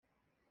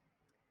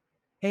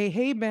Hey,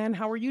 hey, Ben,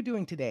 how are you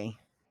doing today?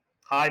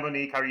 Hi,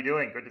 Monique. How are you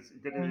doing? Uh,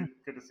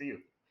 Good to see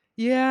you.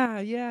 yeah,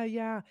 yeah,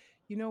 yeah.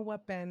 You know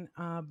what, Ben?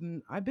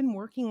 I've been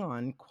working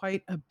on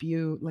quite a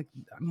few,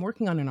 I'm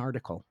working on an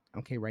article,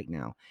 okay, right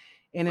now.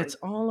 And Great. it's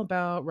all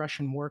about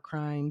Russian war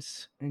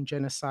crimes and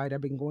genocide.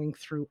 I've been going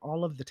through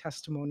all of the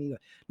testimony,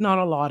 not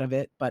a lot of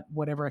it, but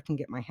whatever I can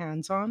get my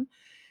hands on.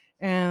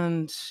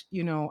 And,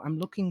 I'm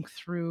looking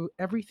through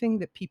everything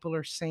that people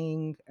are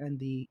saying and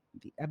the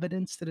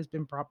evidence that has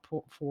been brought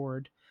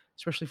forward,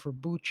 especially for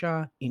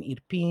Bucha in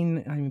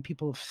Irpin. I mean,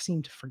 people have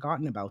seemed to have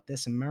forgotten about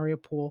this in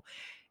Mariupol.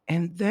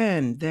 And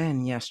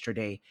then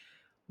yesterday,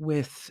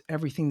 with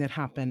everything that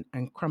happened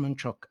and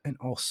Kremenchuk, and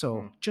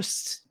also Mm,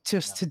 just yeah.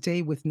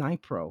 today with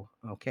Dnipro,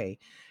 okay,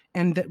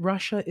 and that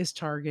Russia is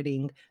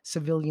targeting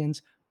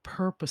civilians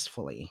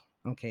purposefully,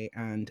 okay,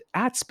 and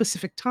at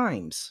specific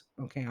times,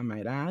 okay, I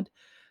might add,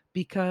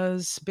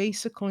 because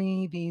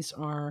basically these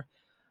are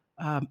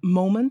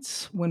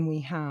moments when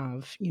we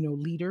have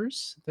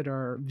leaders that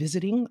are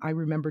visiting.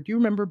 Do you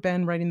remember,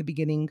 Ben, right in the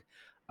beginning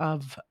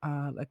of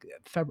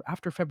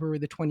after February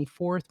the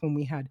 24th, when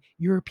we had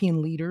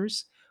European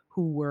leaders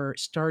who were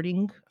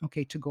starting,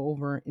 okay, to go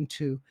over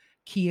into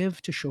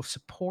Kiev to show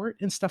support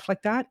and stuff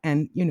like that,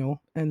 and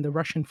and the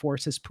Russian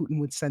forces, Putin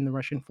would send the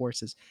Russian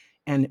forces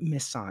and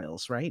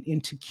missiles right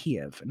into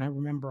Kiev, and I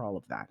remember all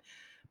of that.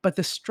 But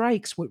the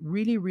strikes, what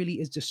really, really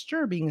is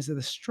disturbing is that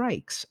the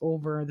strikes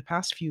over the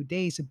past few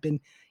days have been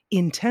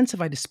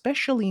intensified,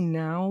 especially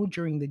now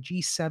during the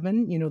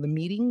G7. The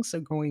meetings are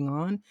going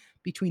on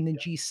between the Yeah.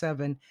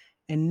 G7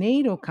 and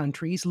NATO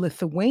countries.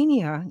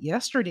 Lithuania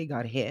yesterday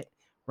got hit,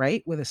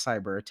 right, with a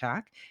cyber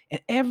attack.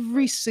 And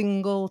every Right.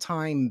 single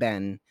time,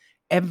 Ben,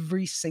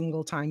 every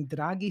single time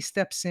Draghi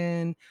steps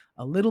in,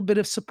 a little bit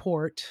of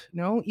support,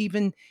 no,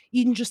 even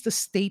just a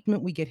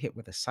statement, we get hit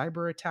with a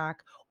cyber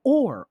attack,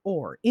 or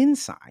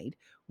inside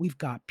we've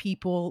got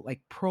people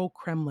like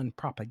pro-Kremlin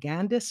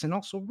propagandists and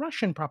also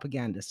Russian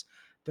propagandists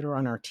that are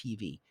on our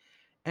TV.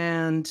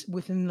 And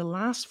within the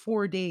last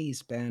 4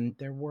 days, Ben,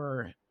 there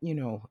were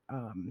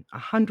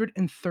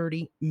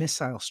 130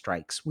 missile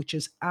strikes, which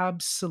is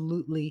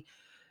absolutely,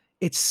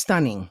 it's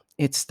stunning.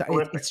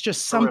 Horrific. It's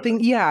just Horrific.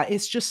 something, yeah,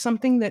 it's just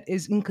something that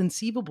is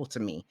inconceivable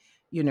to me,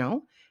 you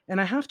know? And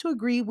I have to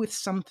agree with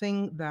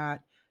something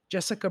that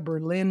Jessica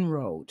Berlin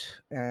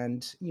wrote.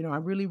 And, I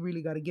really,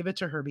 really got to give it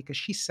to her because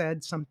she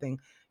said something.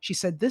 She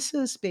said, this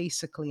is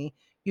basically,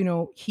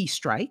 he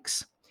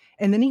strikes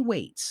and then he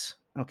waits,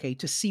 okay,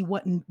 to see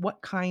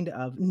what kind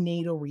of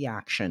NATO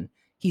reaction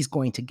he's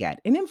going to get.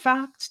 And in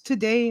fact,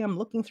 today I'm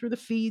looking through the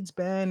feeds,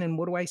 Ben, and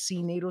what do I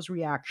see? NATO's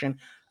reaction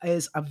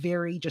is a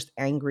very just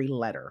angry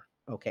letter.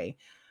 Okay.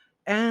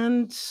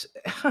 And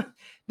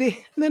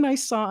then I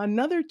saw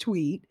another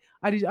tweet.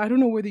 I don't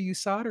know whether you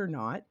saw it or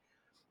not,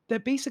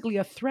 that basically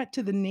a threat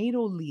to the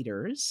NATO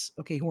leaders,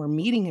 okay, who are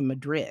meeting in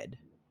Madrid,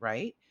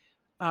 right?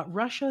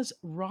 Russia's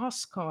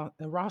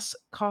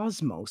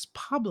Roscosmos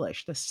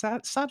published the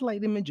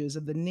satellite images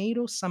of the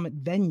NATO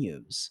summit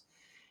venues.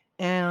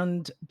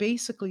 And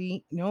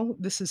basically,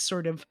 this is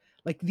sort of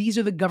like these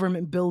are the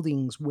government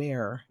buildings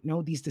where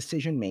these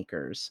decision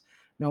makers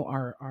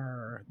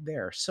are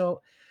there.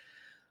 So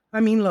I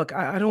mean, look,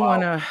 I don't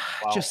want Wow. to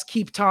Wow. just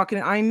keep talking.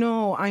 I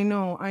know.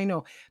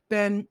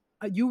 Ben,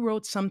 you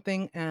wrote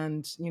something,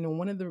 and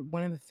one of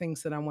the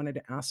things that I wanted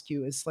to ask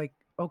you is like,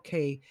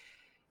 okay,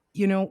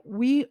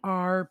 we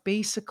are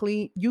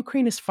basically,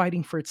 Ukraine is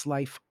fighting for its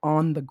life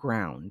on the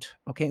ground,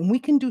 okay? And we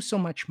can do so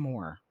much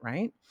more,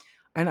 right?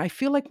 And I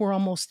feel like we're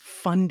almost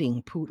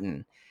funding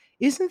Putin.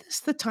 Isn't this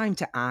the time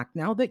to act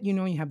now that you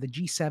have the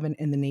G7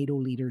 and the NATO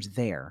leaders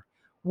there?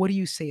 What do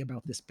you say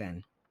about this,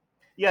 Ben?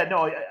 Yeah.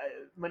 No,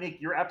 Monique,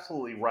 you're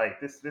absolutely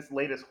right. This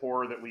latest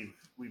horror that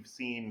we've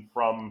seen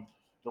from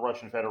the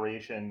Russian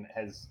Federation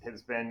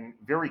has been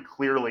very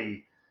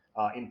clearly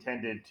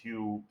intended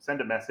to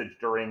send a message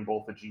during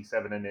both the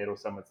G7 and NATO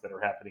summits that are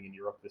happening in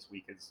Europe this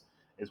week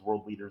as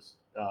world leaders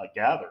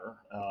gather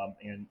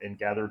and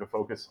gather to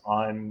focus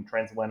on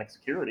transatlantic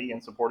security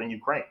and supporting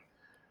Ukraine.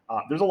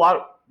 There's a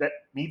lot that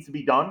needs to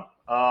be done,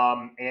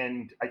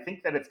 and I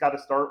think that it's got to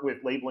start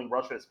with labeling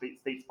Russia as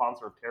state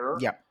sponsor of terror.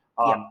 Yep.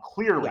 Yep.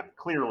 Yep.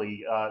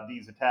 Clearly,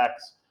 these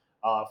attacks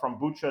from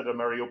Bucha to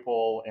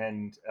Mariupol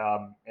and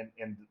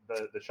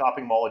the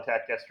shopping mall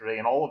attack yesterday,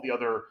 and all of the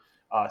other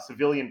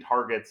civilian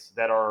targets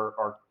that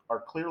are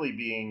clearly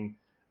being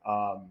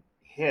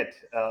hit,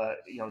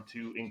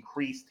 to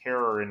increase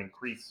terror and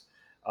increase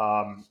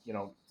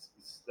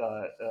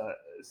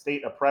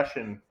state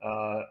oppression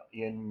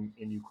in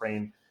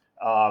Ukraine,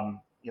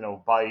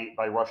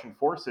 by Russian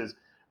forces.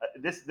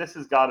 This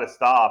has got to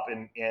stop,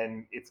 and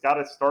it's got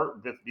to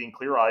start with being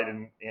clear eyed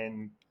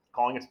and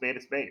calling a spade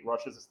a spade.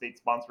 Russia's a state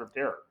sponsor of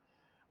terror.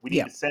 We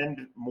need to Yep.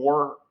 send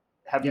more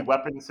heavy Yep.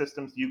 weapon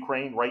systems to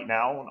Ukraine right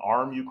now and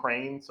arm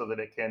Ukraine so that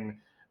it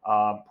can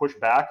push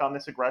back on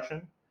this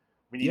aggression.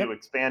 We need to Yep.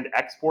 expand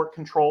export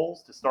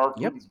controls to starve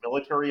Yep. Putin's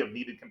military of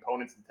needed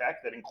components and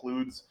tech. That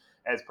includes,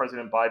 as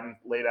President Biden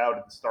laid out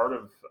at the start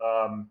of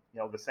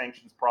the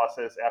sanctions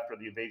process after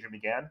the invasion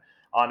began,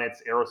 on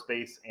its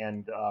aerospace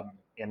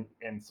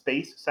and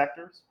space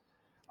sectors.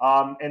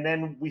 And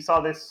then we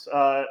saw this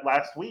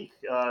last week.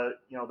 The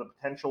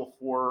potential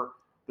for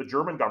the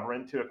German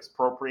government to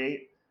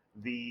expropriate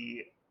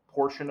the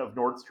portion of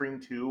Nord Stream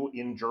 2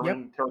 in Yep.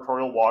 German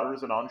territorial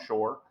waters and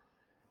onshore,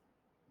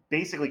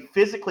 basically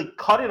physically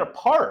cut it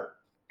apart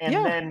and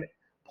Yeah. then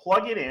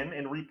plug it in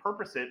and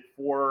repurpose it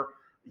for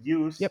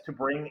use Yep. to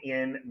bring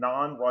in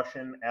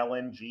non-Russian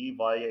LNG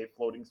via a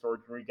floating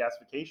storage and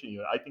regasification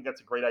unit. I think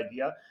that's a great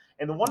idea.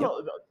 And Yep.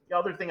 the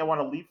other thing I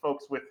want to leave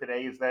folks with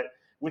today is that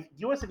with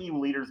US and EU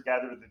leaders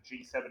gathered at the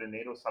G7 and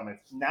NATO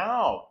summits,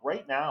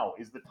 right now,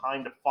 is the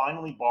time to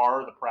finally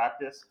bar the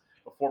practice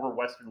of former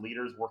Western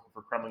leaders working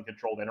for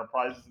Kremlin-controlled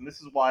enterprises. And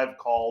this is why I've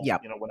called,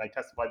 Yep. when I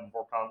testified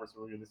before Congress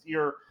earlier this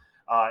year,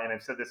 and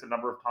I've said this a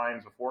number of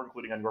times before,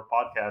 including on your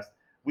podcast,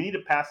 we need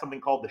to pass something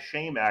called the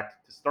SHAME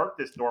Act to start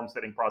this norm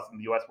setting process in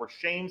the US, where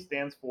SHAME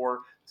stands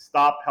for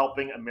Stop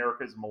Helping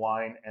America's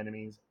Malign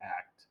Enemies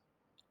Act.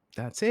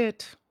 That's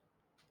it.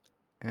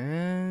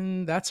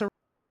 And that's a